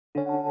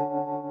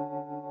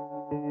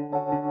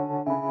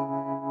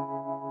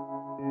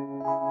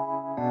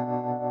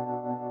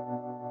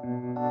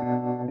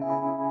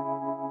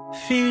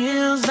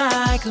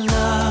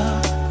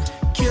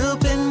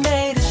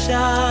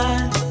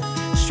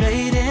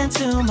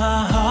into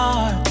my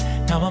heart.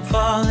 Now I'm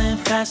falling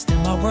fast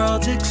and my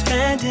world's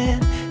expanding.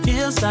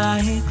 Feels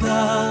like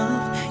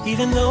love,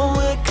 even though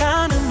we're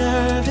kinda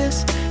nervous.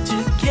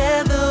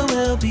 Together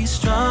we'll be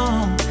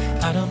strong.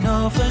 I don't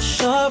know for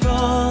sure,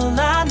 all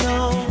I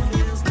know.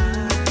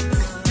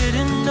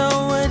 Didn't know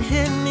what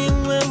hit me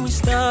when we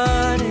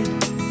started.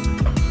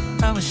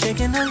 I was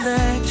shaking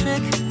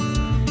electric,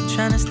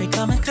 trying to stay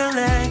calm and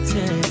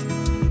collected.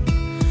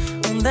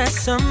 On that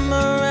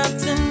summer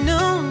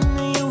afternoon,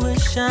 you were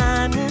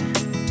shining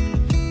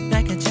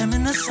like a gem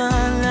in the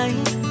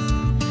sunlight.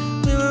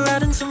 We were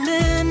out until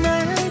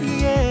midnight,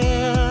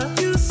 yeah.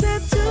 You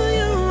said, do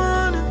you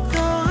wanna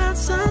go out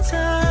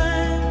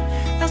sometime?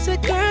 I said,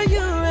 girl,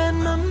 you read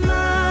my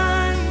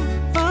mind.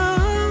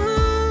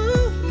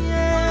 Oh,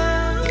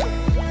 yeah.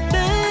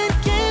 Then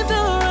came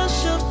the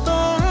rush of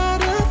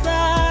butterflies,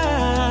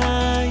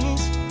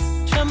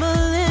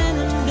 trembling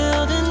and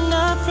building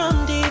up from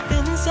deep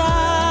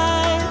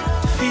inside.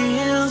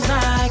 Feels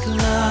like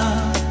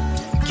love.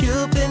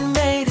 Cupid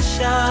made a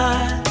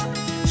shot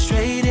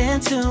straight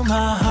into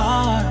my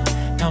heart.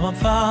 Now I'm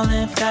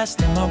falling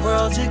fast and my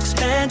world's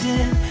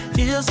expanding.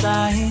 Feels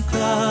like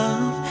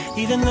love,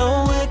 even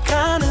though we're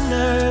kinda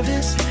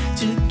nervous.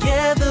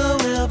 Together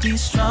we'll be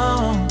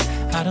strong.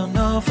 I don't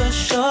know for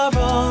sure,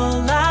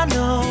 all I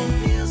know.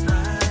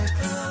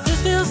 This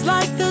feels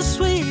like the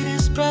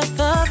sweetest breath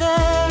of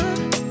air.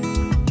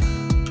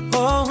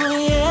 Oh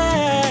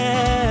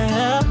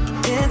yeah,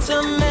 it's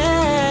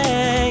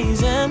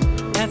amazing.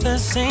 At the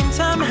same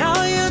time, how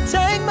you